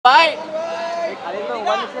भाई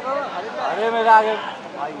अरे मेरा आगे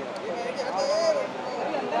भाई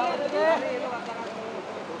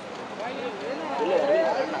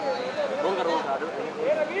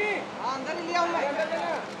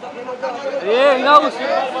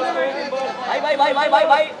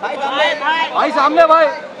भाई सामने भाई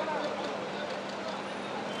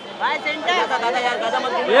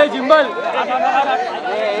ये जिम्बल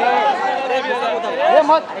ये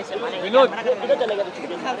मत विनोद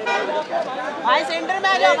भाई सेंटर में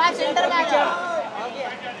आ जाओ, भाई सेंटर में आ जाओ।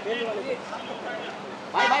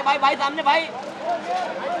 भाई सामने भाई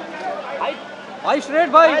भाई स्ट्रेट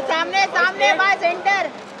भाई सामने सामने भाई सेंटर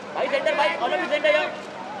भाई ऑल ऑफ सेंटर यार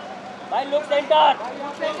भाई लुक सेंटर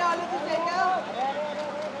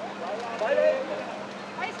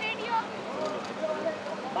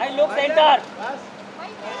भाई लुक सेंटर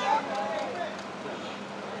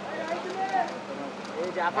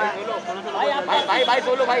भाई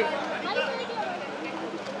सोलो भाई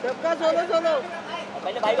सबका सोलो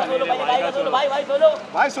पहले भाई का सोलो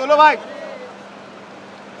भाई सोलो भाई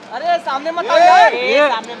अरे सामने मत आओ यार ये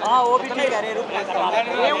सामने मत हां वो भी ठीक है रुक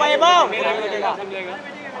ये वैभव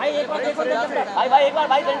भाई एक बार भाई एक बार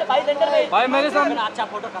भाई सेंटर में भाई मेरे सामने अच्छा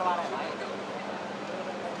फोटो करवा रहा है भाई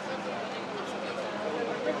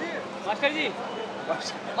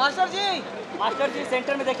मास्टर जी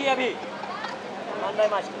सेंटर में देखिए अभी मान भाई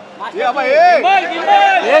मास्टर ये भाई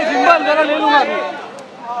ये जिम्बल जरा ले लूंगा अभी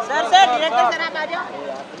सर डायरेक्टर सर आप आ जाओ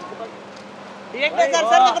डायरेक्टर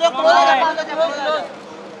सर की तरफ क्लोज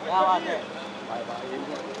क्या बात है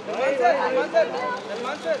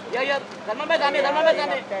सलमान सर या सलमान भाई सामने सलमान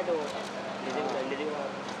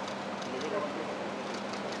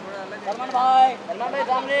भाई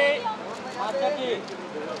सामने मास्टर जी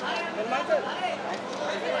सलमान सर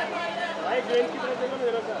भाई जेल की तरफ देखो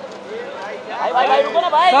मेरा सर भाई रुको ना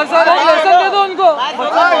भाई सर लेसन दे दो उनको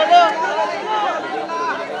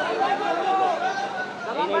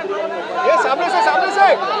ये सामने से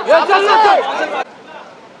ये चल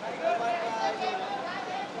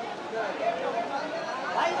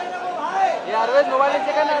ये अरविंद मोबाइल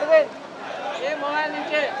नीचे करना अरविंद ये मोबाइल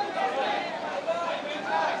नीचे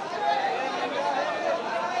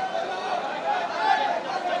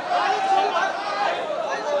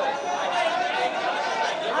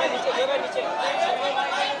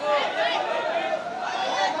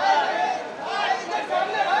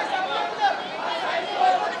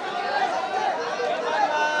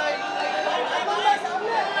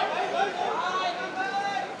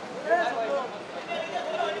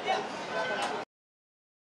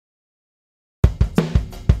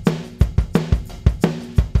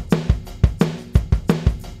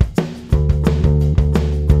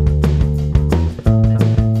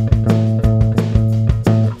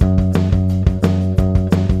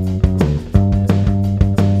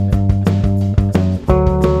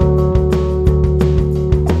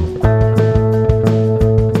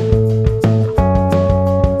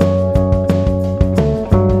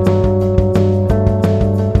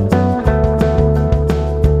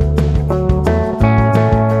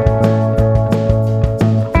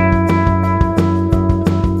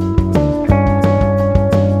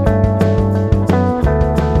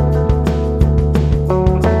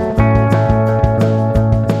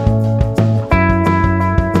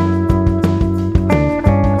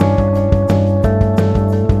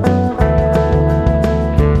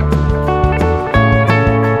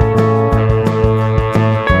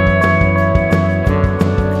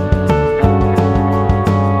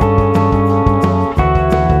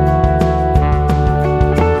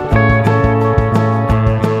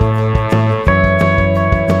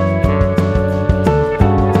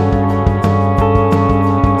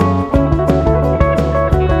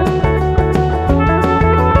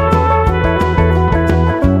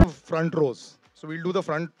front rows. So we'll do the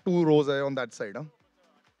front 2 rows on that side. Huh?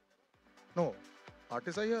 No,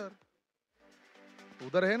 artists are here.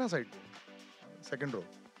 उधर है ना side. Second row.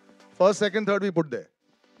 First, second, third we put there.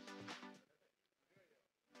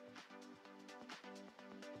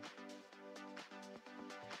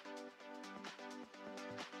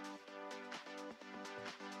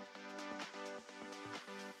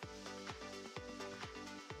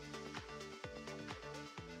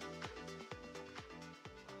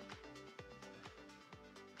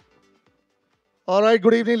 All right,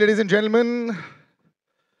 good evening, ladies and gentlemen.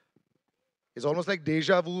 It's almost like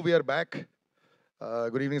deja vu. We are back.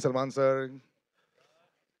 Good evening, Salman sir.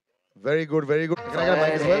 Very good, very good. Can I get a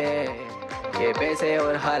mic as well? ये पैसे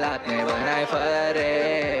और हालात ने बनाए फरे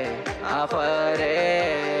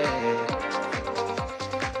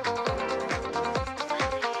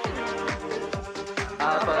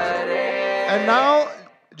And now,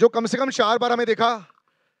 जो कम से कम 4 बार हमें देखा,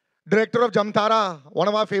 director of Jamtara, one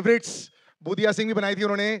of our favourites, Budhiya Singh भी बनाई थी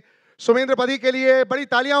उन्होंने। सुमेंद्र पधी के लिए बड़ी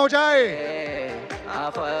तालियां हो जाए।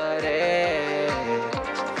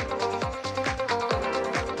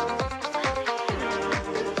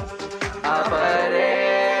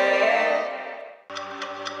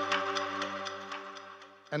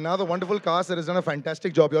 And now the wonderful cast that has done a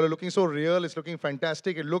fantastic job. You all are looking so real. It's looking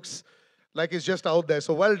fantastic. It looks like it's just out there.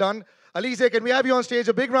 So well done. Alizeh, can we have you on stage?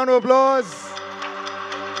 A big round of applause.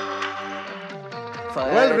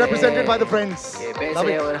 Well represented by the friends. Love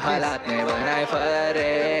it.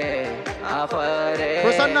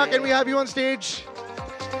 Prasanna, can we have you on stage?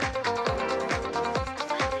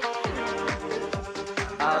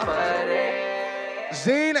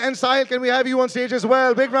 Zeyn and Sahil, can we have you on stage as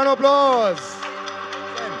well? Big round of applause.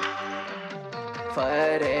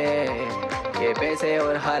 ये पैसे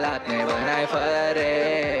और हालात ने बनाए फरे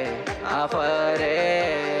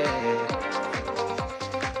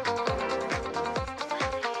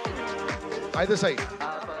Either side.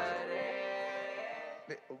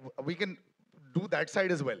 We can do that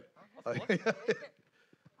side as well.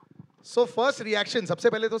 So first reaction, सबसे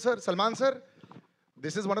पहले तो sir, Salman sir,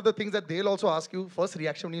 this is one of the things that they'll also ask you. First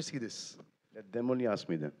reaction when you see this. Let them only ask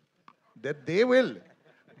me then. That they will,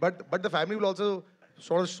 but the family will also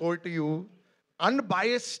sort of show it to you.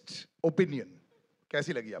 Unbiased opinion.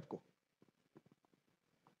 कैसी लगी आपको?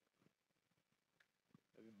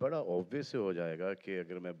 बड़ा obvious हो जाएगा कि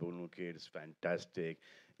अगर मैं बोलूं कि इट्स फैंटास्टिक,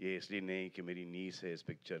 ये इसलिए नहीं कि मेरी नीस है इस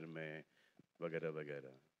पिक्चर में वगैरह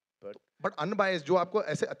वगैरह, बट अनबायस्ड जो आपको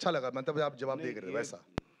ऐसे अच्छा लगा, मतलब आप जवाब दे रहे वैसा।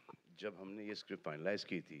 जब हमने ये स्क्रिप्ट फाइनलाइज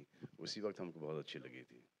की थी उसी वक्त हमको बहुत अच्छी लगी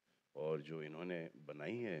थी, और जो इन्होंने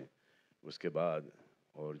बनाई है उसके बाद,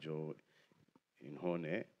 और जो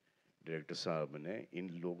इन्होंने डायरेक्टर साहब ने इन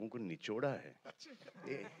लोगों को निचोड़ा है,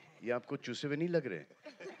 ये आपको चूसे हुए नहीं लग रहे?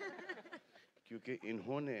 क्योंकि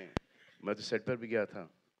इन्होंने, मैं तो सेट पर भी गया था,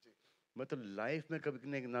 मैं तो लाइफ में कभी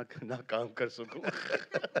ना काम कर सकूं।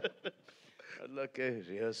 अल्लाह के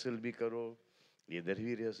रिहर्सल भी करो, इधर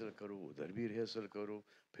भी रिहर्सल करो, उधर भी रिहर्सल करो,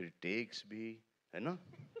 फिर टेक्स भी, है ना?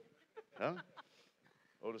 हाँ,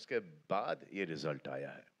 और उसके बाद ये रिजल्ट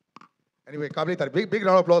आया है। Anyway, काबिल तारीफ, big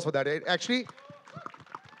round of applause for that. Actually,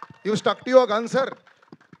 you stuck to your gun, sir.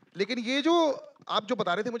 लेकिन ये जो आप जो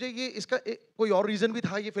बता रहे थे मुझे, ये इसका कोई और रीजन भी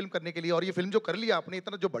था ये फिल्म करने के लिए, और ये फिल्म जो कर लिया आपने,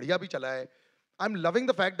 इतना जो बढ़िया भी चला है, I am loving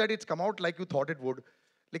the fact that it's come out like you thought it would.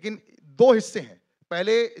 लेकिन दो हिस्से हैं,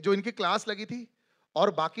 पहले जो इनकी क्लास लगी थी,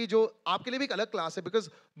 और बाकी जो आपके लिए भी एक अलग क्लास है, बिकॉज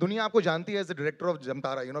दुनिया आपको जानती है as the director of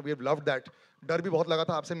Jamtara, you know we have loved that. डर भी बहुत लगा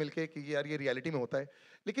था आपसे मिलके कि यार ये रियलिटी में होता है,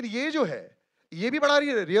 लेकिन ये जो है ये भी बड़ा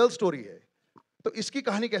रियल स्टोरी है। तो इसकी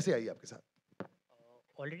कहानी कैसे आई आपके साथ?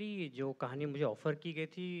 ऑलरेडी जो कहानी मुझे ऑफ़र की गई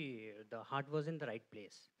थी, the heart was in the right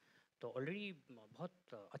place, तो ऑलरेडी बहुत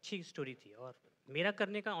अच्छी स्टोरी थी, और मेरा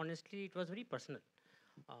करने का honestly it was very personal.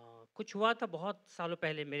 कुछ हुआ था बहुत सालों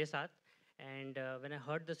पहले मेरे साथ, and when I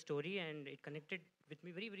heard the story and it connected with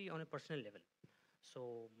me very very on a personal level, so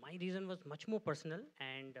my reason was much more personal.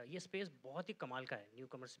 And ये स्पेस बहुत ही कमाल का है, न्यू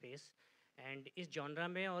कमर स्पेस, एंड इस जॉनरा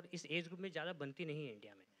में और इस age group में ज़्यादा बनती नहीं है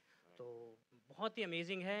इंडिया में, तो बहुत ही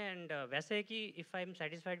अमेजिंग है। एंड वैसे है कि if I am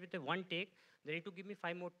satisfied with one take, they need to give me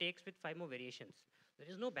 5 more takes with 5 more variations.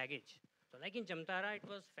 There is no baggage. So like in Jamtara, it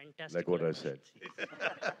was fantastic. Like what I said.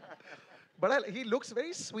 But he looks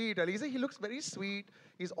very sweet, Alizeh. He looks very sweet.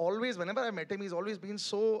 He's always, whenever I met him, he's always been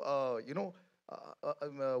so,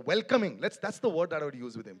 welcoming. That's the word that I would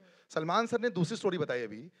use with him. Salman sir ने दूसरी story बताई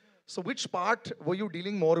अभी. So which part were you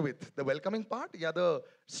dealing more with? The welcoming part, या the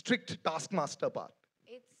strict taskmaster part?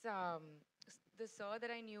 It's the sir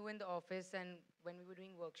that I knew in the office, and when we were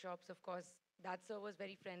doing workshops, of course, that sir was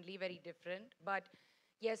very friendly, very different. But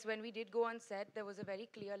yes, when we did go on set, there was a very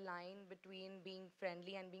clear line between being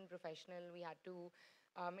friendly and being professional. We had to,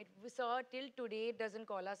 sir till today doesn't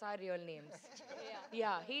call us our real names.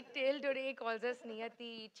 Yeah, he till today calls us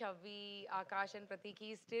Niyati, Chavi, Akash and Pratik.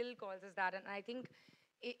 He still calls us that, and I think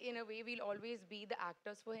in a way we'll always be the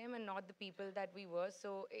actors for him and not the people that we were. So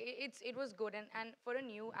it was good, and for a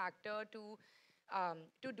new actor to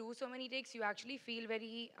do so many takes, you actually feel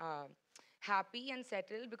very happy and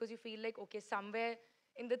settled, because you feel like, okay, somewhere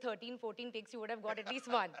in the 13-14 takes you would have got at least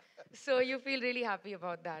one, so you feel really happy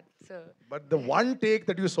about that. So but the one take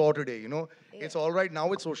that you saw today, you know, it's all right now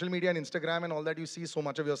with social media and Instagram and all that, you see so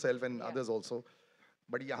much of yourself and others also,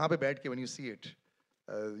 but यहाँ पे बैठ के when you see it,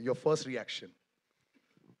 your first reaction?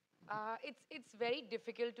 It's very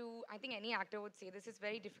difficult to, I think any actor would say this, it's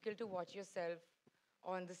very difficult to watch yourself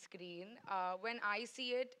on the screen. When I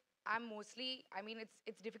see it, I'm mostly, I mean,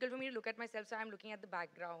 it's difficult for me to look at myself, so I'm looking at the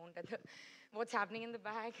background, at the, what's happening in the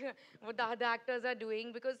back, what the other actors are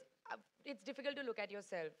doing, because it's difficult to look at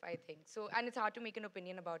yourself, I think. So, and it's hard to make an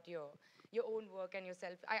opinion about your own work and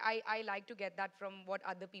yourself. I like to get that from what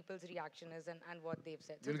other people's reaction is and what they've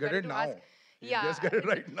said. So You'll it's get better it to now. ask. You'll just get it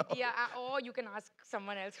right now. Yeah, or you can ask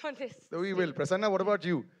someone else on this. So we will. Prasanna, what about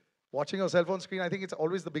you? Watching yourself on screen, I think it's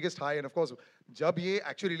always the biggest high. And of course, जब ये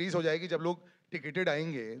actually release हो जाएगी, जब लोग ticketed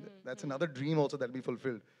आएंगे, that's another dream also that'll be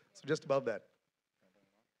fulfilled. So just above that.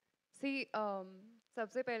 See,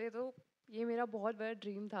 सबसे पहले तो ये मेरा बहुत बड़ा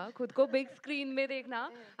ड्रीम था खुद को बिग स्क्रीन में देखना.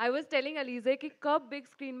 आई वॉज टेलिंग अलीजे कि कब बिग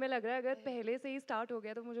स्क्रीन में लग रहा है, अगर पहले से ही स्टार्ट हो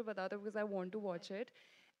गया तो मुझे बता दो, because I want to watch it.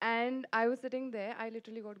 And I was sitting there, I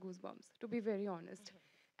literally got goose bumps, to be very honest.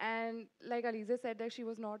 And like Alizeh said that she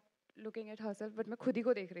was not looking at herself, but मैं खुद ही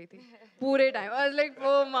को देख रही थी पूरे time. I was like,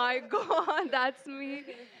 oh my god, that's me.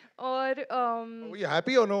 और Were you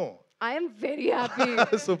happy or no? I am very happy.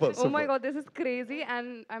 Super, Oh my super. god, this is crazy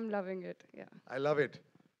and I'm loving it. Yeah. I love it.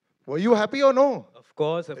 Were you happy or no? Of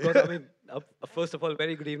course, of course. I mean, first of all,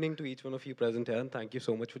 very good evening to each one of you present here, and thank you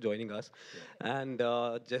so much for joining us. And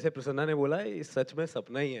जैसे प्रसन्ना ने बोला, ये सच में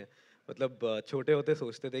सपना ही है. मतलब छोटे होते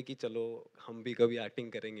सोचते थे कि चलो हम भी कभी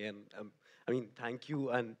एक्टिंग करेंगे. And I mean, thank you,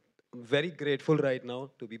 and very grateful right now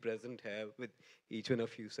to be present here with each one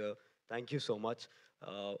of you, sir. Thank you so much.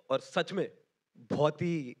 और सच में बहुत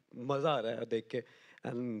ही मजा आ रहा है देख के.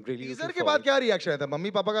 And really टीजर के बाद क्या रिएक्शन आया था?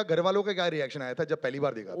 मम्मी पापा का, घर वालों का क्या रिएक्शन आया था जब पहली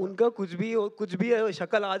बार देखा था? उनका कुछ भी है,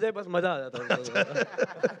 शक्ल आ जाए बस मजा आ जाता है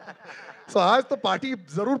उनको. So आज तो पार्टी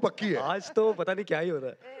जरूर पक्की है. आज तो पता नहीं क्या ही हो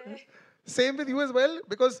रहा है. Same with you as well,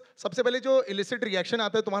 because सबसे पहले जो illicit reaction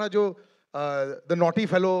आता है तुम्हारा जो the naughty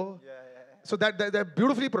fellow. So that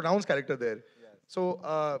beautifully pronounced character there. So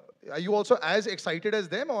are you also as excited as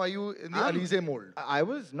them, or are you in the Alizeh mold? I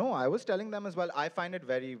was telling them as well. I find it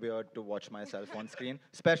very weird to watch myself on screen,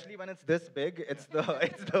 especially when it's this big. It's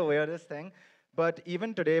the weirdest thing. But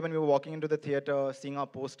even today, when we were walking into the theater, seeing our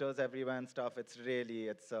posters everywhere and stuff, it's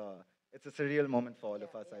a surreal moment for all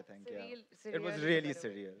of us. I think. Surreal It was is really better.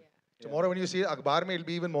 surreal. Tomorrow when you see अखबार में, it'll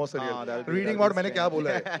be even more surreal. Reading that'll about be मैंने क्या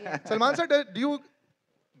बोला है. Yeah. Salman sir, do you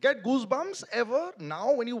get goosebumps ever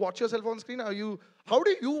now when you watch yourself on screen? How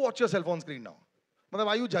do you watch yourself on screen now? मतलब,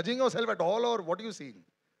 are you judging yourself at all, or what are you seeing?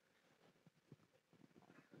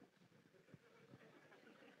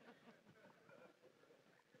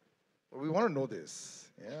 We want to know this.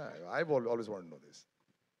 Yeah, I've always wanted to know this.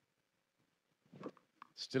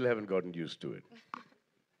 Still haven't gotten used to it.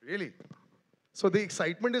 Really? So the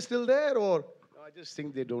excitement is still there, or? No, I just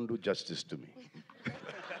think they don't do justice to me.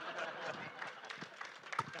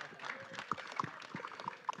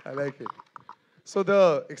 I like it. So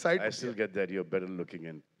the excitement. I still get that you're better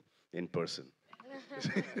looking in person.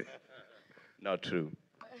 Not true.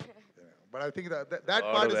 But I think that Lot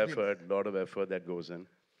part of is effort, lot of effort that goes in.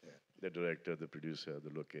 The director, the producer, the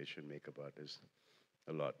location, makeup artist,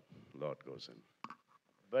 a lot goes in.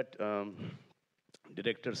 But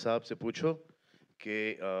director साहब से पूछो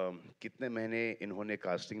कि कितने महीने इन्होंने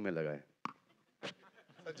casting में लगाए.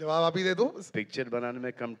 जवाब आप ही दे दो. पिक्चर बनाने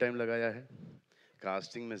में कम टाइम लगाया है,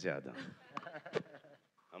 कास्टिंग में ज्यादा.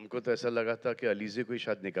 हमको तो ऐसा लगा था कि अलीज़े को ही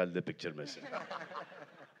शायद निकाल दे पिक्चर में से.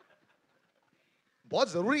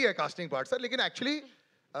 बहुत जरूरी है कास्टिंग पार्ट सर, लेकिन actually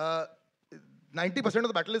 90%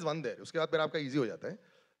 of the battle is one there. उसके बाद फिर आपका इजी हो जाता है.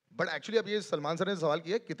 बट एक्चुअली अब ये सलमान सर ने सवाल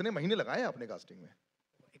किया, कितने महीने लगाए हैं आपने कास्टिंग में?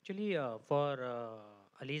 Actually, for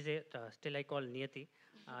Alizeh, still I call Niyati,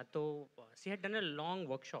 so she had done a long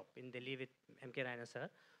workshop in Delhi with M.K. Raina sir.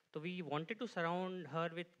 So we wanted to surround her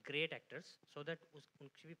with great actors so that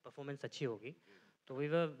उनकी भी performance अच्छी होगी. So we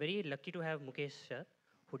were very lucky to have Mukesh sir,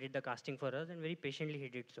 who did the casting for us, and very patiently he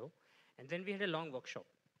did so. And then we had a long workshop.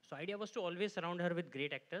 So idea was to always surround her with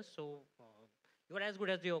great actors. So you are as good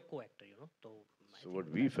as your co-actor, you know. So what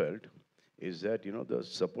we felt is that, you know, the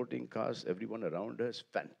supporting cast, everyone around her is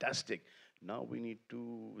fantastic. Now we need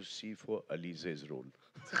to see for Alizeh's role.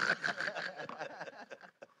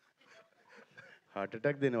 Heart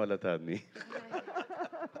attack देने वाला था आदमी.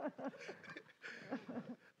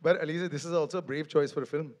 But Alizeh, this is also a brave choice for a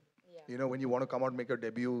film. Yeah. You know, when you want to come out and make your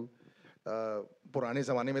debut. पुराने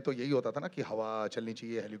ज़माने में तो यही होता था ना कि हवा चलनी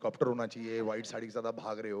चाहिए, हेलीकॉप्टर होना चाहिए, वाइट साड़ी के साथ आप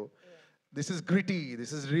भाग रहे हो. This is gritty,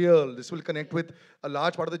 this is real, this will connect with a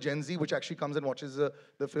large part of the Gen Z which actually comes and watches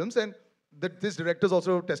the films, and this director is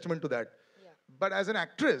also a testament to that. Yeah. But as an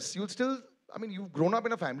actress, you'll still, I mean, you've grown up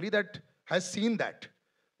in a family that has seen that.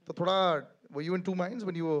 So thoda, were you in two minds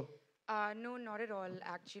when you were? No, not at all.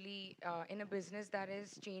 Actually, in a business that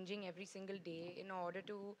is changing every single day, in order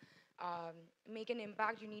to make an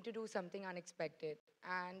impact, you need to do something unexpected.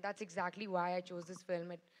 And that's exactly why I chose this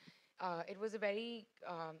film. it was a very,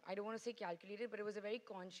 I don't want to say calculated, but it was a very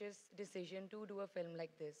conscious decision to do a film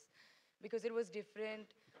like this because it was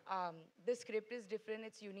different. The script is different,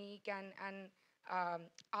 it's unique, and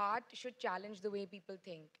art should challenge the way people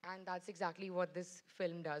think, and that's exactly what this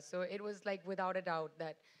film does. So it was like without a doubt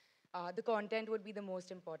that the content would be the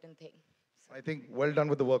most important thing. I think well done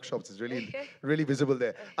with the workshops. It's really, really visible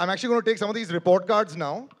there. I'm actually going to take some of these report cards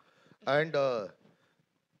now. And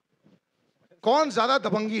कौन ज़्यादा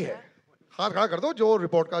दबंगी है? हाथ खड़ा कर दो जो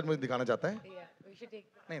report card मुझे दिखाना चाहता है. Yeah, we should take.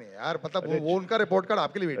 नहीं नहीं यार मतलब वो उनका report card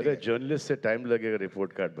आपके लिए waiting अरे है. जर्नलिस्ट से टाइम लगेगा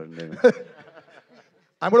रिपोर्ट कार्ड बनने में.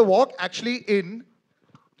 I'm going to walk actually in.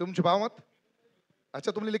 तुम छुपाओ मत.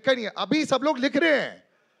 अच्छा तुमने लिखा ही नहीं है. अभी सब लोग लिख रहे हैं.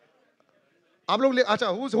 आप लोग अच्छा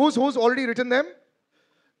who's already written them?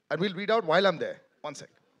 And we'll read out while I'm there. One sec.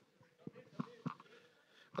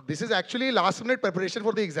 This is actually last minute preparation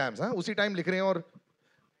for the exams. हाँ उसी टाइम लिख रहे हैं और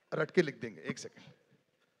रट के लिख देंगे. एक सेकंड.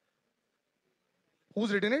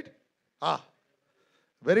 Who's written it? हाँ.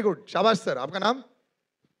 Very good. शाबाश सर. आपका नाम?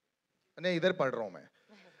 नहीं इधर पढ़ रहा हूँ मैं.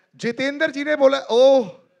 जितेंद्र जी ने बोला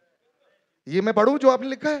ओह ये मैं पढ़ूं जो आपने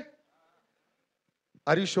लिखा है.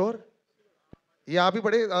 Are you sure? ये आप ही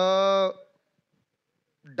पढ़े.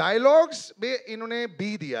 डायलॉग्स में इन्होंने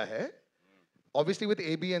बी दिया है. Obviously with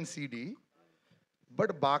A, B and C, D.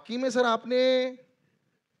 But बाकी में सर आपने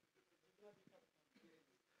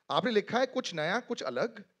लिखा है कुछ नया कुछ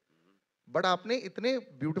अलग. बट आपने इतने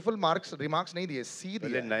ब्यूटीफुल रिमार्क्स नहीं दिए. सी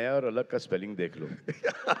दिया. नया और अलग का स्पेलिंग देख लो.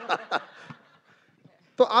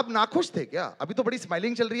 तो आप नाखुश थे क्या? अभी तो बड़ी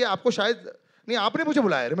स्माइलिंग चल रही है. आपको शायद नहीं आपने मुझे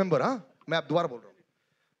बुलाया रिमेंबर. हाँ मैं आप दोबारा बोल रहा हूँ.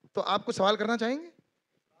 तो आप कुछ सवाल करना चाहेंगे?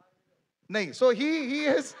 नहीं. सो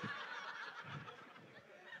ही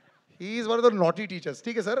is one of the naughty teachers.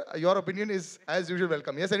 ठीक है sir. Your opinion is as usual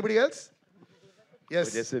welcome. Yes, anybody else?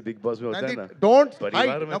 Yes. जैसे बिग बॉस में होता है ना. Don't परिवार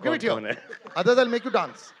hide. में Now give it कौन here. है? Others I'll make you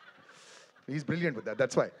dance. He's brilliant with that.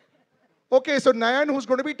 That's why. Okay, so Nayan, who's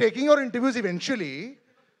going to be taking your interviews eventually,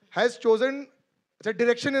 has chosen. अच्छा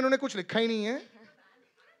direction इन्होंने कुछ लिखा ही नहीं है.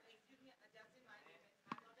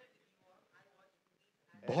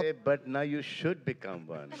 But now you should become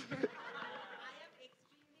one.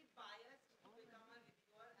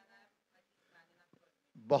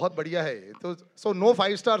 बहुत बढ़िया है. तो so no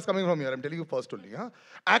 5 stars coming from here. I'm telling you first only. हाँ.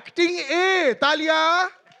 Acting A, Talya,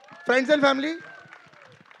 friends and family.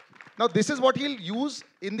 Now this is what he'll use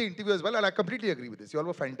in the interview as well, and I completely agree with this. You all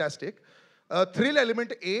were fantastic. Thrill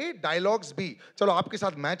element A, dialogues B. चलो आपके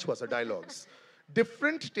साथ match हुआ sir dialogues.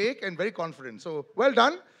 Different take and very confident. So well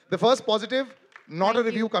done. The first positive, not a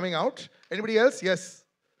review coming out. Anybody else? Yes.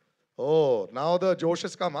 Oh, now the Josh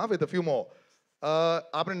has come with a few more.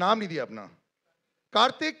 आपने नाम नहीं दिया अपना.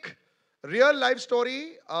 Karthik, real life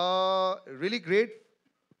story, really great.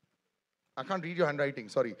 I can't read your handwriting,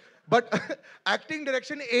 sorry. But acting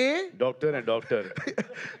direction A. Doctor and doctor.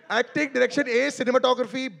 Acting direction A,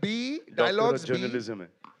 cinematography B, dialogues Doctor of B. journalism है.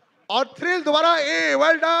 और thrill दोबारा A,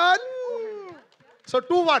 well done. So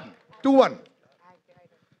 2-1, 2-1.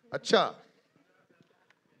 अच्छा.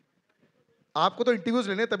 आपको तो interviews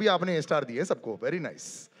लेने तभी आपने A star दिए सबको. Very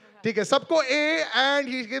nice. ठीक है सबको A and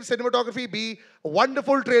he gives cinematography B.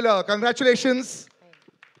 Wonderful trailer. Congratulations.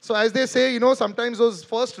 So as they say, you know, sometimes those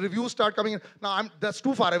first reviews start coming in. Now that's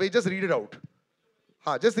too far away. Just read it out.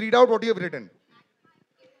 Just read out what you have written.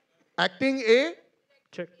 Acting A.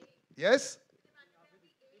 Check. Yes.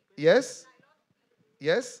 Yes.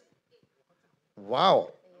 Yes.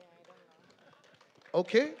 Wow.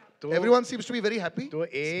 Okay. Everyone seems to be very happy. तो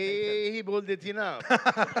A ही बोल देती ना.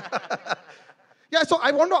 Yeah, so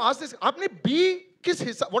I want to ask this. आपने B किस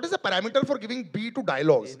हिस्सा? What is the parameter for giving B to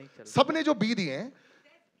dialogues? सबने जो B दिए हैं.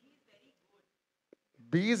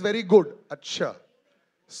 B is very good. अच्छा.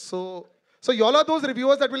 So y'all are those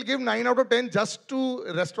reviewers that will give 9 out of 10 just to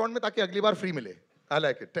restaurant में ताकि अगली बार free मिले. I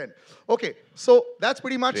like it. 10. Okay. So that's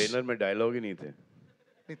pretty much. Trailer में डायलॉग ही नहीं थे.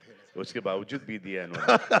 नहीं थे. उसके बावजूद भी दिया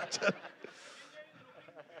इन्होंने.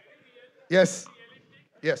 Yes.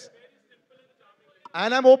 Yes.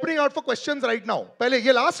 And I'm opening out for questions right now. पहले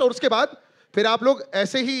ये last और उसके बाद फिर आप लोग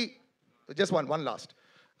ऐसे ही just one last.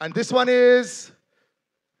 And this one is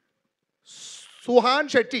Suhan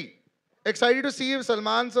Shetty. Excited to see if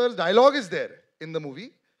Salman sir's dialogue is there in the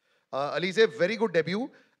movie. Alizeh, very good debut.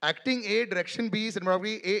 Acting A, direction B,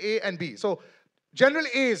 cinematography A, and B. So general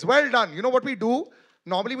A's, well done. You know what we do?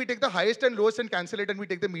 Normally we take the highest and lowest and cancel it, and we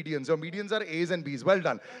take the medians. Your medians are A's and B's. Well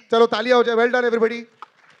done. Chalo, taaliya ho jaye. Well done, everybody.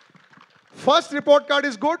 First report card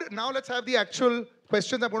is good. Now let's have the actual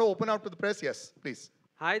questions. I'm going to open out to the press. Yes, please.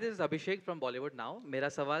 Hi, this is Abhishek from Bollywood now. मेरा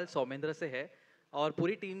सवाल सौमेंद्र से है और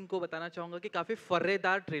पूरी team को बताना चाहूँगा कि काफ़ी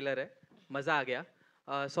फर्रेदार ट्रेलर है, मज़ा आ गया.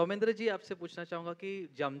 सौमेंद्र जी आपसे पूछना चाहूँगा कि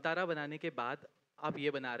जमतारा बनाने के बाद आप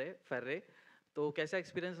ये बना रहे फर्रे, तो कैसा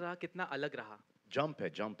एक्सपीरियंस रहा, कितना अलग रहा? जंप है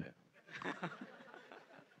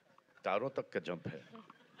तारों तक का जंप है।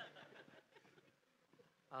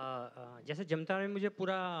 जैसे जमतारा में मुझे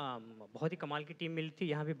पूरा बहुत ही कमाल की टीम मिली थी,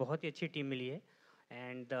 यहाँ भी बहुत ही अच्छी टीम मिली है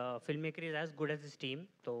and film maker is as good as this team.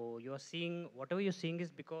 तो you are seeing what ever you seeing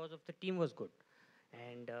is because of the team was good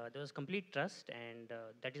and there was complete trust and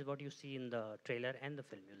that is what you see in the trailer and the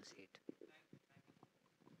film. You'll see it.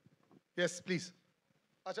 Yes, please.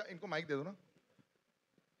 Acha, इनको mic दे दो ना.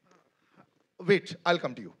 Wait, I'll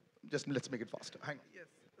come to you. Just let's make it faster. Hang on.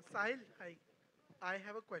 Yes, Sahil, hi. I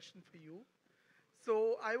have a question for you. So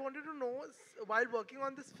I wanted to know, while working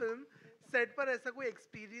on this film, set पर ऐसा कोई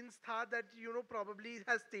experience था that you know probably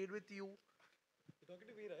has stayed with you? You're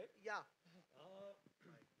talking to me, right? Yeah.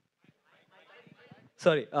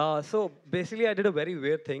 Sorry. So basically, I did a very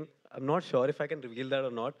weird thing. I'm not sure if I can reveal that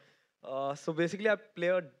or not. So basically, I play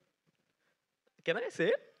a. Can I say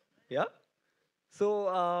it? Yeah. So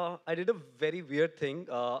I did a very weird thing.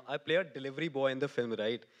 I play a delivery boy in the film,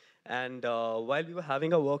 right? And while we were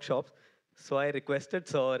having our workshops, so I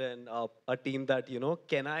requested sir and a team that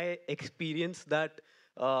can I experience that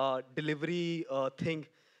delivery thing?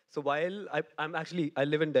 So while I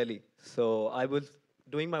live in Delhi, so I was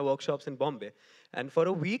doing my workshops in Bombay. And for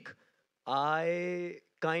a week, I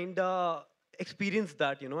kind of experienced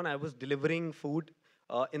that, and I was delivering food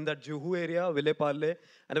in that Juhu area, Ville Parle,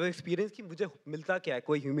 and I was experienced कि मुझे मिलता क्या है,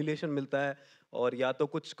 कोई humiliation मिलता है, और या तो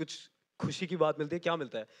कुछ खुशी की बात मिलती है, क्या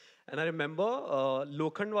मिलता है? And I remember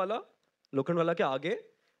लोखंड वाला के आगे,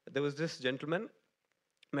 there was this gentleman,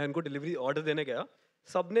 मैं उनको delivery order देने गया,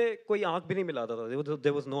 सबने कोई आंख भी नहीं मिलाता था,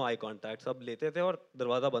 there was no eye contact, सब लेते थे और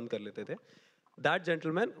दरवाजा बंद कर लेते थे. That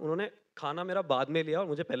gentleman, उन्होंने खाना मेरा बाद में लिया और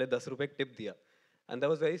मुझे पहले 10 रुपए टिप दिया. And that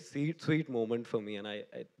was a very sweet moment for me, and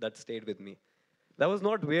that stayed with me. That was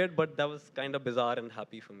not weird, but that was kind of bizarre and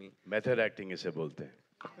happy for me. Method acting इसे बोलते हैं.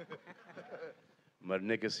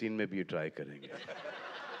 मरने के scene में भी ये try करेंगे.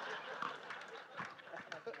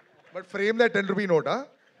 But frame that 10 rupee note, हाँ?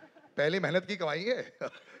 पहले मेहनत की कमाई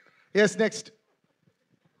है. Yes, next.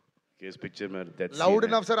 कि इस पिक्चर में that Loud scene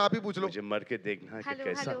enough, है. sir. आप ही पूछ लो. मुझे मर के देखना है कि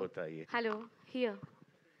कैसा होता है ये. Hello,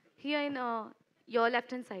 here in your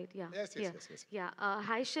left hand side, yeah. Yes. Yeah.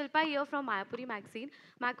 Hi, Shilpa here from Mayapuri magazine.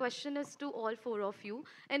 My question is to all four of you.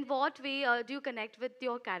 In what way do you connect with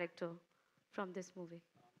your character from this movie?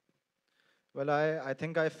 Well, I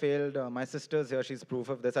think I failed. My sister's here. She's proof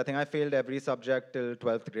of this. I think I failed every subject till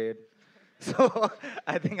 12th grade. So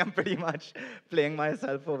I think I'm pretty much playing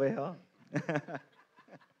myself over here.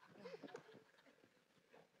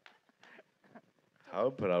 How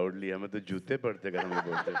proudly हमें तो जूते पड़ते अगर हम ये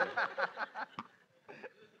बोलते थे.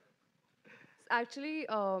 Actually,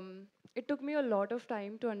 it took me a lot of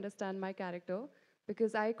time to understand my character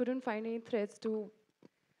because I couldn't find any threads to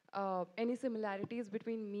any similarities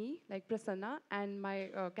between me, like Prasanna, and my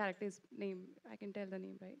character's name. I can tell the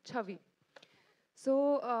name, right? Chavi.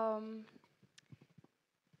 So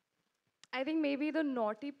I think maybe the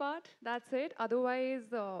naughty part, that's it.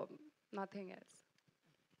 Otherwise, nothing else.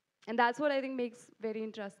 And that's what I think makes very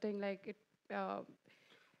interesting. Like it, yeah.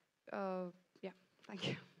 Thank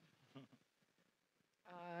you.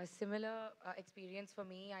 Similar experience for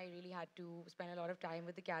me. I really had to spend a lot of time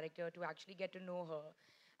with the character to actually get to know her.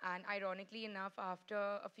 And ironically enough, after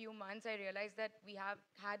a few months, I realized that we have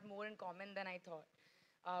had more in common than I thought,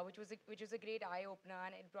 which was a great eye opener,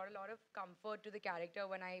 and it brought a lot of comfort to the character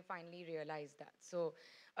when I finally realized that. So,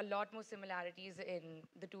 a lot more similarities in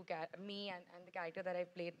the two me and the character that I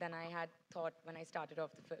played than I had thought when I started off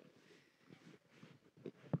the film.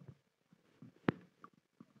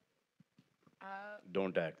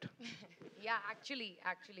 Don't act. Yeah, actually,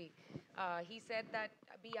 he said that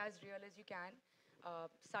be as real as you can.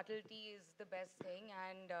 Subtlety is the best thing,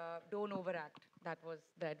 and don't overact. That was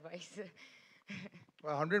the advice.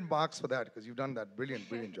 100 marks for that because you've done that.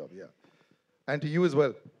 Brilliant job. Yeah. And to you as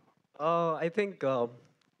well. I think a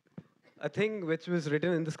thing which was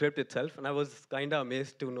written in the script itself, and I was kind of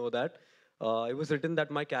amazed to know that it was written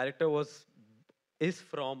that my character is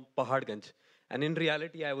from Paharganj, and in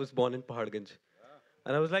reality, I was born in Paharganj.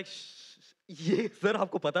 And I was like, ये sir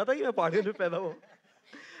आपको पता था कि मैं पहाड़गंज में पैदा हुआ?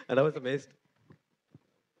 And I was amazed.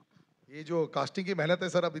 ये जो casting की मेहनत है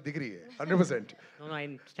सर अभी दिख रही है 100%. No,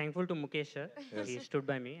 I'm thankful to Mukesh sir. Yes. He stood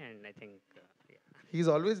by me, and I think yeah. He's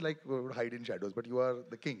always like would hide in shadows, but you are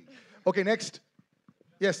the king. Okay, next.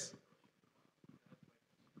 Yes.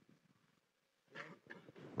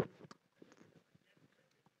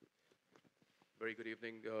 Very good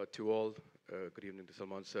evening to all. Good evening to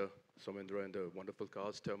Salman sir, Soumendra, and the wonderful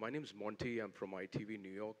cast. My name is Monty. I'm from ITV New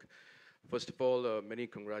York. First of all, many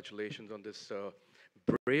congratulations on this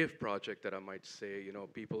brave project that I might say. You know,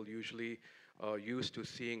 people usually used to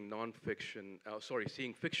seeing non-fiction,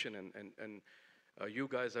 seeing fiction, and you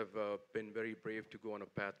guys have been very brave to go on a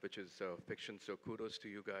path which is fiction. So kudos to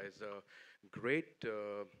you guys. Great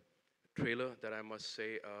trailer that I must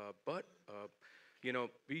say. But you know,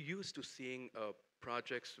 we used to seeing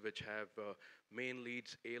projects which have main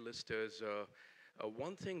leads, A-listers.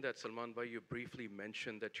 One thing that Salman bhai, you briefly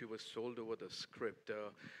mentioned that you were sold over the script.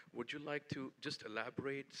 Would you like to just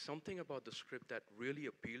elaborate something about the script that really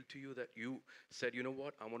appealed to you, that you said, you know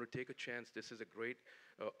what, I want to take a chance. This is a great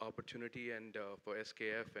opportunity and for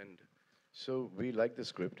SKF. And So we liked the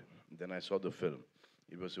script. Then I saw the film.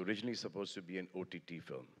 It was originally supposed to be an OTT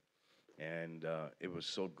film. And it was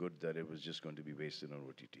so good that it was just going to be wasted on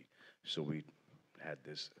OTT. So we had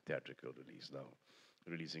this theatrical release now,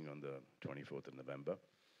 releasing on the 24th of November.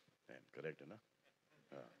 And correct, है ना?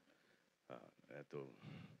 मैं तो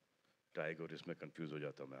tiger और इसमें confused हो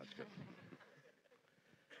जाता हूँ मैं आजकल.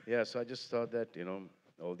 Yeah, so I just thought that, you know,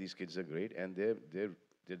 all these kids are great, and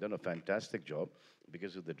they've done a fantastic job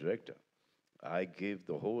because of the director. I gave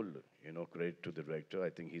the whole, you know, credit to the director.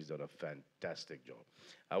 I think he's done a fantastic job.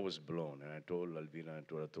 I was blown, and I told Alvina,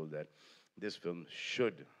 I told that this film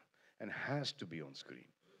should and has to be on screen.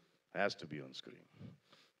 Has to be on screen.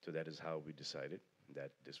 So that is how we decided that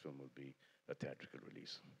this film will be a theatrical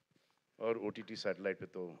release. और OTT satellite पे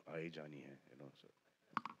तो आ ही जानी है, you know. So.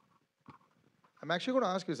 I'm actually going to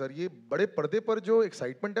ask you, sir, ये बड़े पर्दे पर जो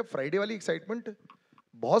excitement है, Friday वाली excitement,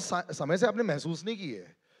 बहुत समय से आपने महसूस नहीं की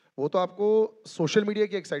है. वो तो आपको social media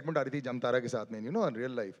की excitement आ रही थी जमतारा के साथ में, you know, in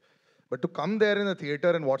real life. But to come there in the theater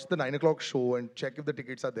and watch the 9 o'clock show and check if the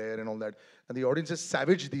tickets are there and all that, and the audience is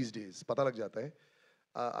savage these days, पता लग जाता है.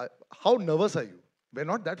 How nervous are you? We're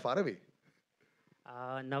not that far away.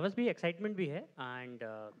 Nervous भी excitement भी है and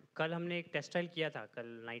कल हमने एक टेस्ट ट्रायल किया था कल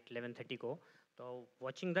नाइट 11:30 को तो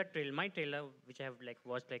watching the trail my trailer which I have like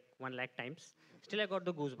watched like 1 lakh times still I got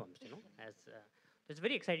the goosebumps, you know, as it's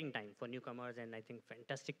very exciting time for newcomers and I think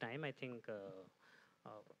fantastic time. I think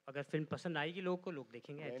अगर film पसंद आएगी लोगों को लोग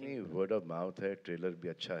देखेंगे. I think word of mouth है, trailer भी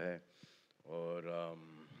अच्छा है और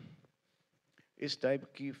इस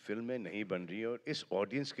टाइप की फिल्में नहीं बन रही और इस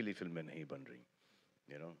ऑडियंस के लिए फिल्में नहीं बन रही.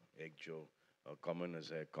 You know, एक जो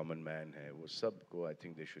commoners है, common man है, वो सबको I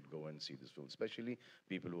think they should go and see this film, especially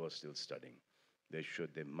people who are still studying.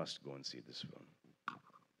 They must go and see this film.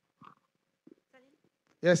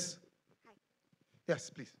 Yes. Hi. Yes,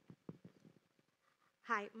 please.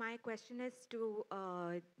 Hi, my question is to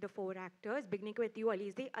the 4 actors, beginning with you,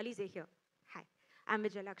 Alizeh. Alizeh here. Hi, I'm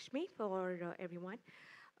Vijayalakshmi for everyone.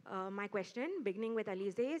 My question, beginning with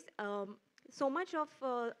Alizeh, is so much of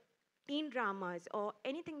teen dramas or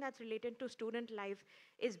anything that's related to student life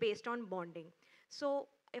is based on bonding. So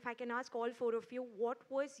if I can ask all 4 of you, what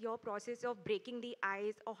was your process of breaking the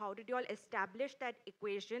ice, or how did you all establish that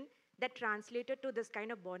equation that translated to this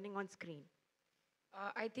kind of bonding on screen?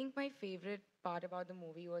 I think my favorite part about the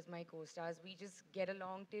movie was my co-stars. We just get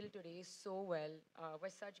along till today so well. We're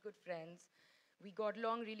such good friends. We got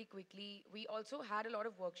along really quickly. We also had a lot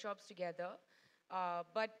of workshops together.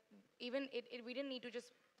 But even we didn't need to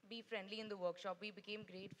just be friendly in the workshop. We became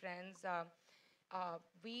great friends.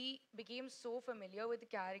 We became so familiar with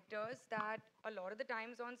the characters that a lot of the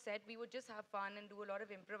times on set, we would just have fun and do a lot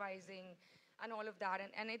of improvising and all of that.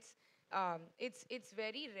 And it's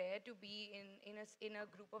very rare to be in a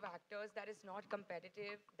group of actors that is not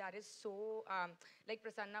competitive, that is so like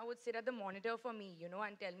Prasanna would sit at the monitor for me, you know,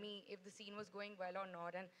 and tell me if the scene was going well or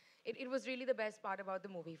not, and it was really the best part about the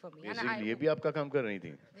movie for me. Basically, ये भी आपका काम कर रही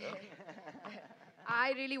थी.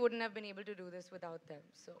 I really wouldn't have been able to do this without them.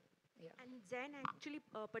 So. Yeah. And Zen, actually,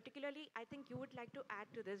 particularly, I think you would like to add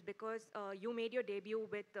to this because you made your debut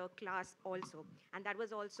with Class also, and that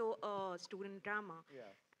was also a student drama.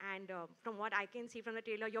 Yeah. And from what I can see from the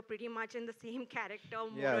trailer, you're pretty much in the same character,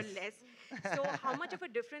 more or less. So how much of a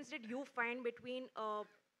difference did you find between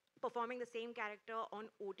performing the same character on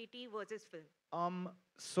OTT versus film?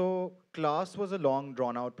 So Class was a long,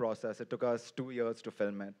 drawn-out process. It took us 2 years to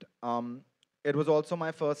film it. It was also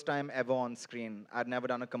my first time ever on screen. I'd never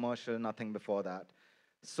done a commercial, nothing before that.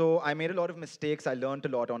 So I made a lot of mistakes. I learned a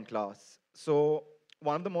lot on Class. So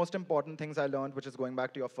one of the most important things I learned, which is going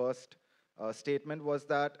back to your first statement, was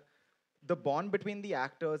that the bond between the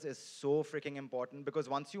actors is so freaking important, because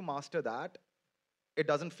once you master that, it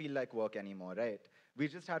doesn't feel like work anymore, right? We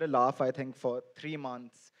just had a laugh, I think, for 3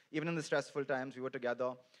 months. Even in the stressful times, we were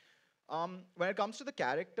together. When it comes to the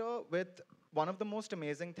character, one of the most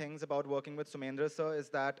amazing things about working with Soumendra sir is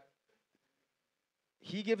that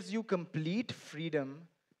he gives you complete freedom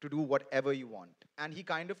to do whatever you want, and he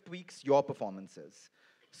kind of tweaks your performances.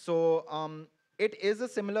 So it is a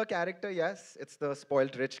similar character, yes. It's the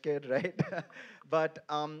spoiled rich kid, right? But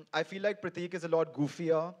I feel like Prateek is a lot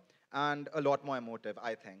goofier and a lot more emotive,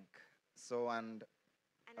 I think. So, and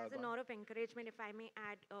as a note of encouragement, if I may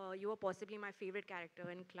add, you were possibly my favorite character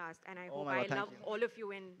in class, and I Oh hope my God, I thank love you. all of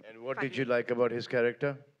you in And what did Farrey. you like about his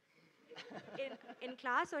character? In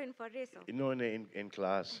class or in Farrey, sir? No, in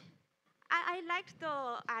class. I liked the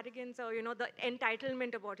arrogance or, the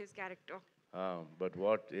entitlement about his character. But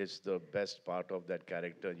what is the best part of that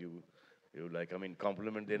character you like? I mean,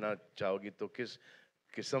 compliment देना चाहोगी तो किस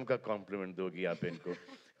किस्म का compliment दोगी आप इनको?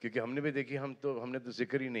 क्योंकि हमने भी देखी हमने तो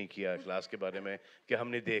जिक्र ही नहीं किया क्लास के बारे में कि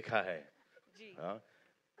हमने देखा है. हाँ.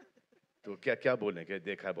 तो क्या क्या बोलें कि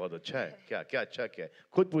देखा है बहुत अच्छा है क्या क्या अच्छा क्या है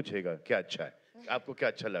खुद पूछेगा क्या अच्छा है आपको क्या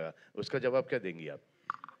अच्छा लगा उसका जवाब क्या देंगी आप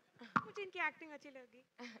मुझे इनकी एक्टिंग अच्छी लगी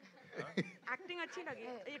एक्टिंग अच्छी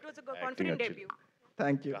लगी it was a Acting confident अच्छी- डेब्यू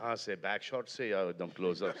Thank you. कहाँ से बैक शॉट से या एकदम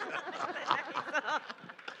क्लोजअप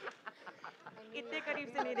इतने करीब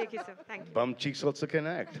से नहीं देखी sir thank you bomb cheeks also can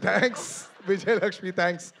act. Thanks, Vijay Lakshmi.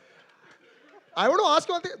 Thanks. I want to ask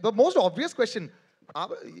you one thing. The most obvious question.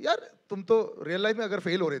 आप यार तुम तो रियल लाइफ में अगर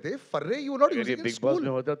फेल हो रहे थे फर्रे यू नॉट अगर ये using in big boss school में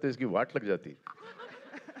होता तो इसकी वाट लग जाती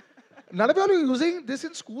none of you are using this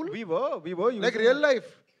in school We were using like real life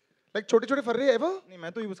like छोटे छोटे फर्रे ever नहीं,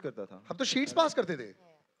 मैं तो यूज करता था. हम तो शीट्स पास करते थे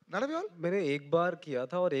none of you all मैंने एक बार किया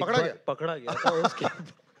था और एक पकड़ा बार गया? पकड़ा गया था उसके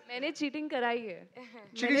मैंने चीटिंग कराई है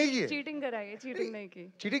चीटिंग नहीं की है चीटिंग कराई है चीटिंग नहीं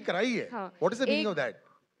की चीटिंग कराई है हाँ, व्हाट इज द मीनिंग एक- ऑफ दैट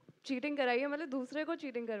चीटिंग कराई है मतलब दूसरे को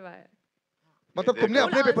चीटिंग करवाया है मतलब तुमने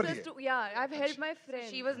अपने पेपर Answers दिए to- yeah, I've helped my friend.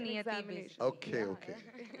 She was in Niyati examination. Okay okay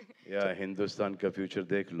या हिंदुस्तान का फ्यूचर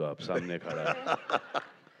देख लो आप सामने खड़ा है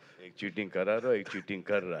एक चीटिंग करा रहा है एक चीटिंग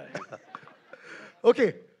कर रहा है okay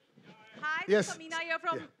Hi, this Yes. is Amina here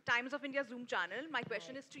from Times of India's Zoom channel. My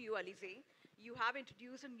question is to you, Alizeh. You have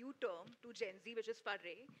introduced a new term to Gen Z, which is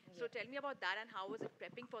Farrey. So tell me about that and how was it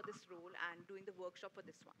prepping for this role and doing the workshop for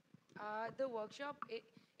this one? The workshop,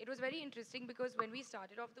 it was very interesting because when we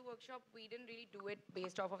started off the workshop, we didn't really do it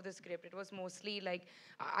based off of the script. It was mostly like,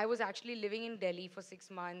 I was actually living in Delhi for 6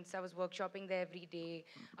 months. I was workshopping there every day.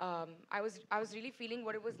 I was really feeling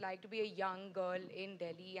what it was like to be a young girl in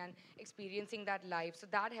Delhi and experiencing that life.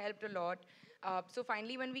 So that helped a lot. So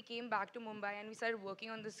finally, when we came back to Mumbai and we started working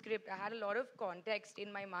on the script, I had a lot of context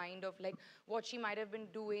in my mind of like what she might have been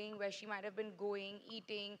doing, where she might have been going,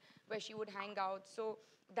 eating, where she would hang out. So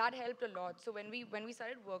that helped a lot. So when we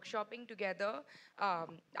started workshopping together,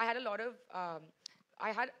 I had a lot of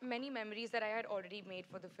I had many memories that I had already made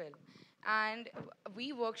for the film. And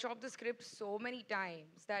we workshopped the script so many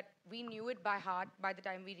times that we knew it by heart by the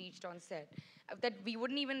time we reached on set. That we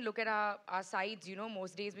wouldn't even look at our sides,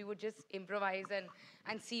 most days we would just improvise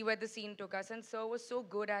and see where the scene took us. And Sir was so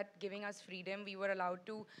good at giving us freedom. We were allowed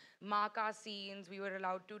to mark our scenes. We were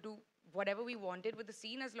allowed to do whatever we wanted with the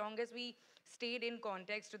scene as long as we stayed in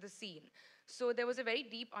context to the scene. So there was a very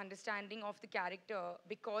deep understanding of the character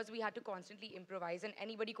because we had to constantly improvise and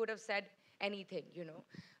anybody could have said anything.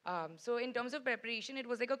 So in terms of preparation, it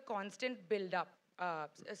was like a constant build-up, a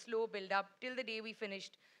slow build-up till the day we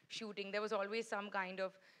finished shooting. There was always some kind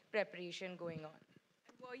of preparation going on.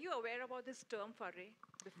 Were you aware about this term Farrey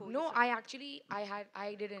before? you No, started?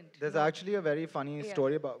 I didn't. There's no. actually a very funny Yeah.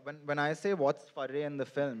 story about when I say what's Farrey in the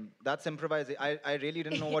film, that's improvising. I really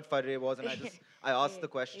didn't know what Farrey was, and I asked the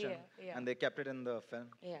question, yeah. and they kept it in the film.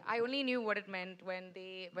 Yeah, I only knew what it meant when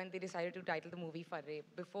they decided to title the movie Farrey.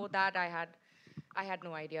 Before that, I had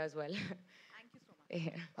no idea as well. Thank you so much.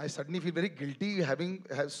 Yeah. I suddenly feel very guilty having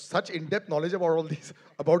such in-depth knowledge about all these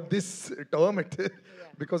about this term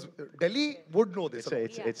because Delhi would know this.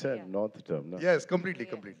 It's a north term, no? Yes, completely,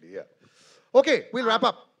 yeah. Okay, we'll wrap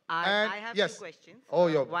up. And I have yes. 2 questions. Oh,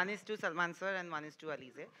 yeah. One is to Salman sir and one is to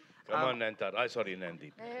Alizeh. Come on, Nantar. Sorry,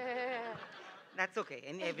 Nandi. That's okay.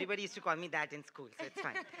 And everybody used to call me that in school, so it's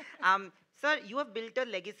fine. Sir, you have built a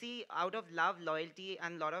legacy out of love, loyalty,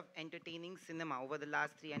 and a lot of entertaining cinema over the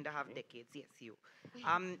last 3.5 decades. Yes, you.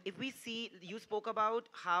 If we see, you spoke about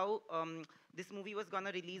how this movie was going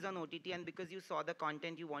to release on OTT, and because you saw the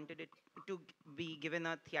content, you wanted it to be given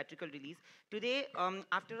a theatrical release. Today,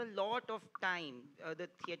 after a lot of time, the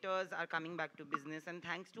theaters are coming back to business, and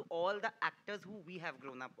thanks to all the actors who we have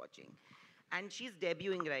grown up watching. And she's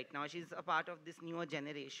debuting right now. She's a part of this newer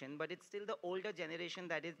generation, but it's still the older generation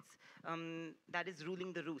that is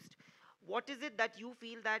ruling the roost. what is it that you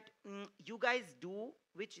feel that you guys do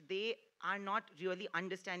which they are not really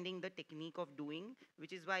understanding the technique of doing,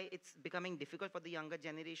 which is why it's becoming difficult for the younger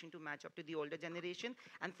generation to match up to the older generation?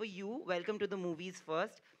 And for you, welcome to the movies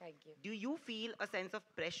first. Thank you. Do you feel a sense of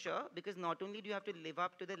pressure? Because not only do you have to live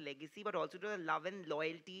up to the legacy, but also to the love and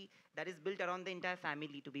loyalty that is built around the entire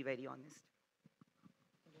family, to be very honest.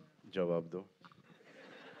 जवाब दो.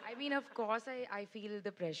 I mean, of course, I feel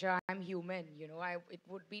the pressure. I'm human, you know. It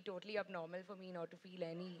would be totally abnormal for me not to feel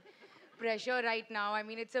any pressure right now. I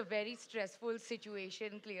mean, it's a very stressful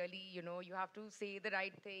situation, clearly. You know, you have to say the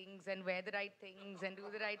right things and wear the right things and do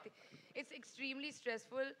the right thing. It's extremely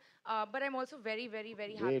stressful, but I'm also very, very,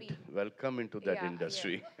 very happy. Great. Welcome into that Yeah,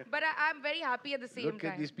 industry. yeah. But I'm very happy at the same Look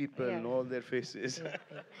time. at these people, Yeah. know all their faces. Yeah,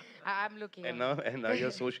 yeah. I'm looking. And now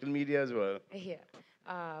your social media as well. Yeah.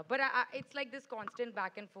 But it's like this constant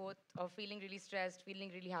back and forth of feeling really stressed,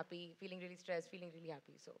 feeling really happy, feeling really stressed, feeling really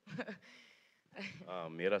happy. So.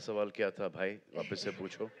 मेरा सवाल क्या था भाई? वापस से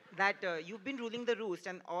पूछो. That you've been ruling the roost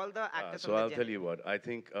and all the actors. So I'll tell you what. I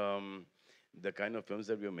think the kind of films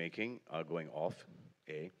that we're making are going off.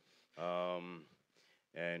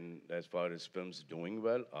 And as far as films doing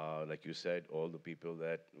well, like you said, all the people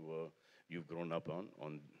that you've grown up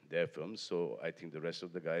on their films. So I think the rest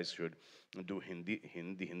of the guys should do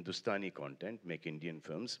Hindustani content, make Indian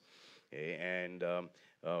films. And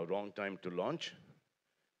wrong time to launch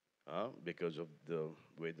because of the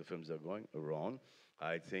way the films are going around.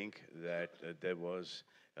 I think that there was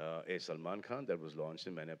a Salman Khan that was launched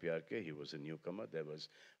in Maine Pyar Ke. He was a newcomer. There was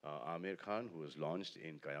Amir Khan who was launched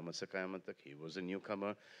in Qayamat Se Qayamat Tak. He was a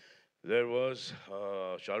newcomer. There was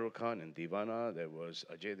Shah Rukh Khan in Deewana. There was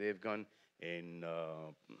Ajay Devgan in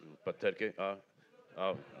Patthar Ke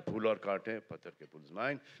Phool Aur Kaate, Patthar Ke Pul's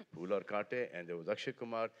Mine, Phool Aur Kaate, and there was Akshay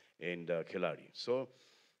Kumar in Khiladi. So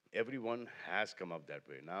everyone has come up that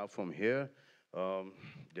way. Now from here,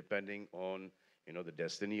 depending on the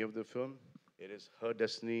destiny of the film, it is her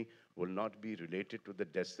destiny will not be related to the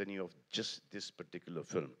destiny of just this particular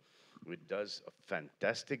film. It does a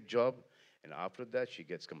fantastic job, and after that she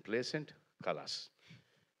gets complacent, khalas.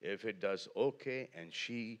 If it does okay and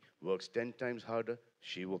she works 10 times harder,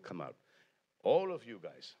 she will come out. All of you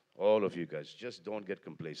guys, just don't get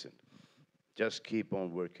complacent. Just keep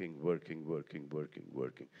on working.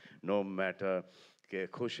 No matter कि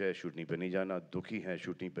खुश है shooting पे नहीं जाना, दुखी है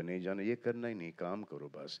shooting पे नहीं जाना, ये करना ही नहीं, काम करो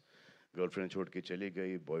बस. गर्लफ्रेंड छोड़ के चली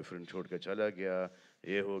गई, बॉयफ्रेंड छोड़ के चला गया,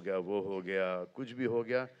 ये हो गया, वो हो गया, कुछ भी हो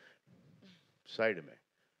गया, साइड में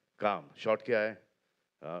काम. शॉट क्या है?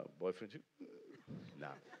 बॉयफ्रेंड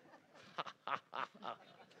ना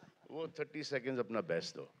वो 30 सेकंड्स अपना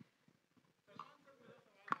बेस्ट दो.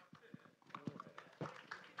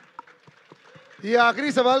 ये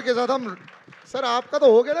आखिरी सवाल के साथ हम सर आपका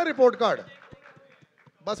तो हो गया ना रिपोर्ट कार्ड,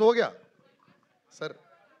 बस हो गया सर.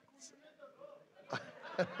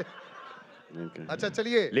 अच्छा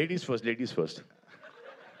चलिए, लेडीज फर्स्ट. Ladies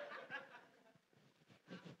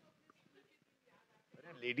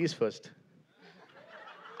first.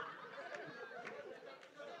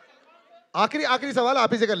 आखिरी सवाल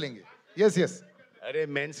आप ही से कर लेंगे. यस. अरे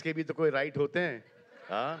मेंस के भी तो कोई राइट होते हैं.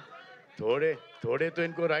 हाँ, थोड़े तो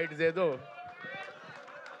इनको राइट दे दो,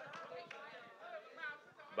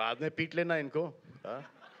 बाद में पीट लेना इनको. हाँ?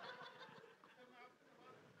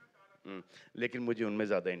 लेकिन मुझे उनमें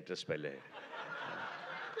ज्यादा इंटरेस्ट पहले है.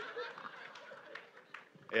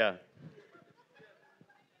 या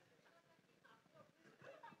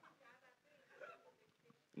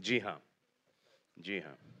जी हाँ.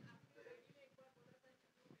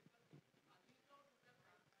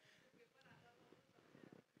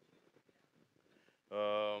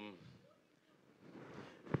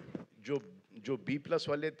 जो B+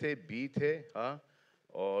 वाले थे, B थे, हाँ,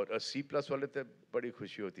 और C+ वाले थे, बड़ी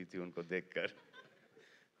खुशी होती थी उनको देखकर.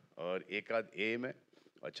 और एक आध A में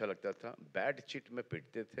अच्छा लगता था. बैड चिट में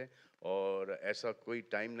पिटते थे, और ऐसा कोई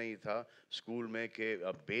टाइम नहीं था स्कूल में कि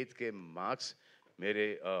बेद के मार्क्स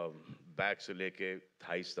मेरे बैक से लेके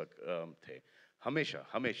थाइस तक थे.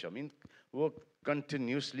 हमेशा मीन वो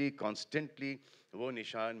कंटिन्यूसली कॉन्स्टेंटली वो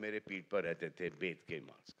निशान मेरे पीठ पर रहते थे, बेद के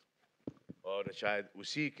मार्क्स. और शायद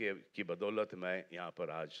उसी की बदौलत मैं यहाँ पर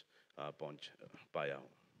आज पहुँच पाया हूँ.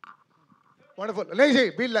 Wonderful.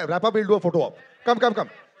 Alizeh, we'll wrap up. We'll do a photo op. Come.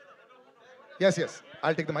 Yes.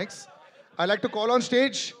 I'll take the mics. I'd like to call on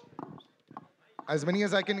stage as many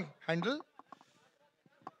as I can handle.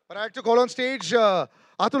 But I'd like to call on stage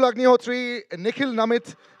Atul Agnihotri, Nikhil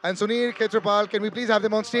Namit, and Sunir Khetrapal. Can we please have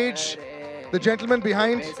them on stage? The gentleman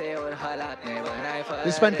behind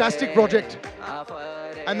this fantastic project.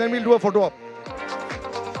 And then we'll do a photo op.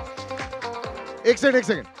 एक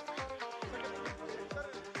second.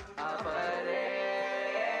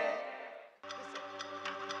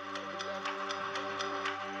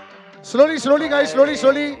 Slowly, slowly, guys, slowly,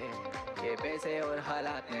 slowly.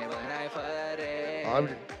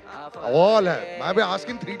 All है. मैं भी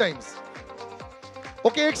asking 3 times.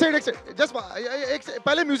 Okay, एक side. Just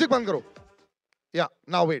पहले music बंद करो. Yeah,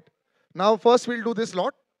 now wait. Now first we'll do this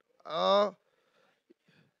lot.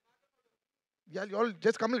 Yeah, you all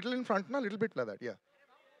just come a little in front, na, little bit like that. Yeah.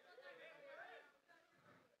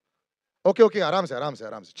 Okay, आराम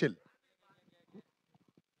से, chill.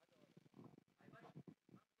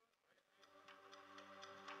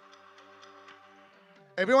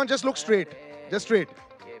 Everyone just look straight. Just straight.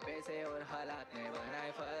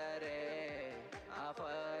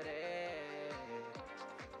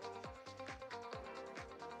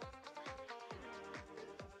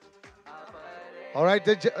 All right,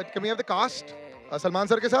 can we have the cast? Salman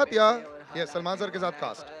sir के साथ या yes, Salman sir के साथ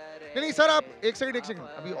cast. नहीं sir आप एक सेकंड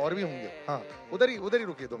अभी और भी होंगे. हाँ उधर ही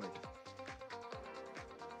रुकिए 2 मिनट.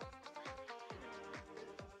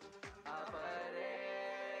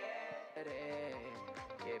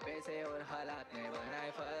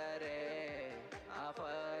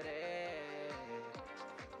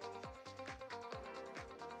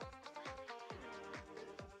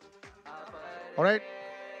 All right,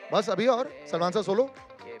 बस अभी और Salman sir solo.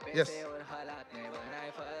 Yes.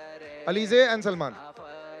 Alizeh and Salman.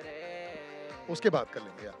 उसके बाद कर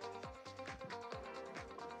लेंगे यार.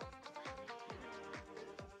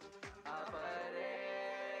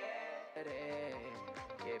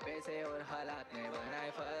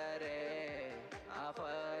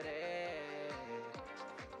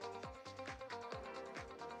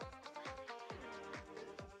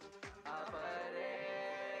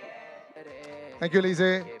 Thank you,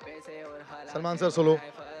 Alizeh. Salman sir, solo.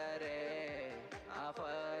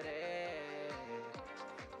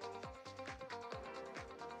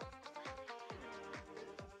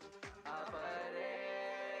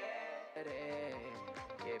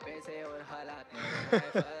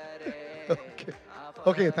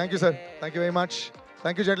 Okay, thank you, sir. Thank you very much.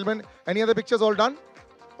 Thank you, gentlemen. Any other pictures all done?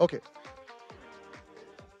 Okay.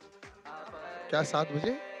 क्या 7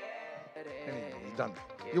 बजे? It's done.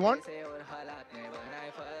 You want?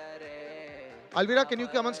 Alvira, can you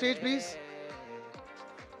come on stage, please?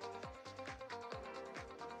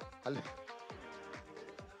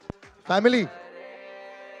 Family.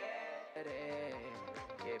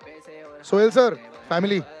 Sohail sir,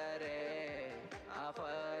 family.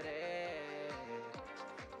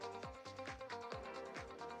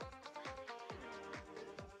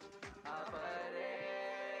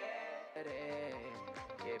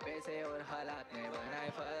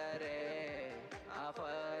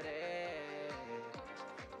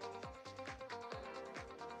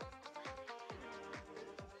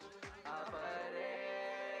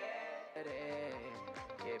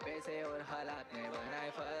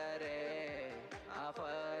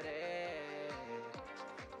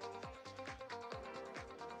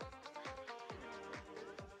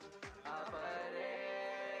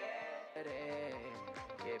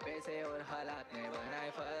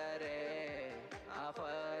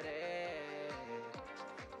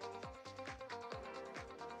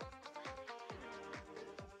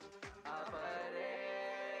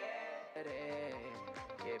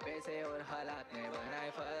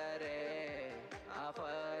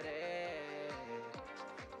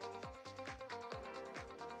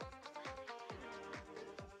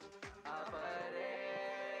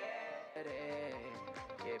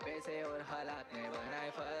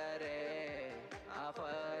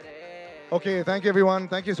 Okay, thank you everyone.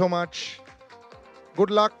 Thank you so much.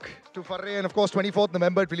 Good luck to Farrey, and of course 24th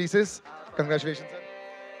November it releases. Congratulations, sir.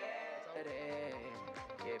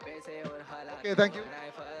 Okay, thank you.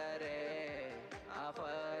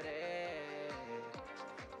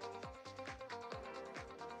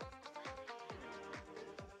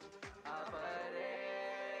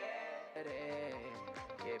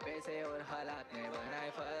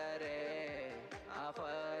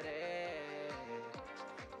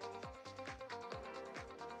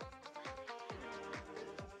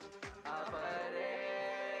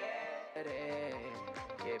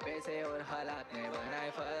 पैसे और हालात ने बनाए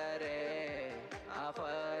फरे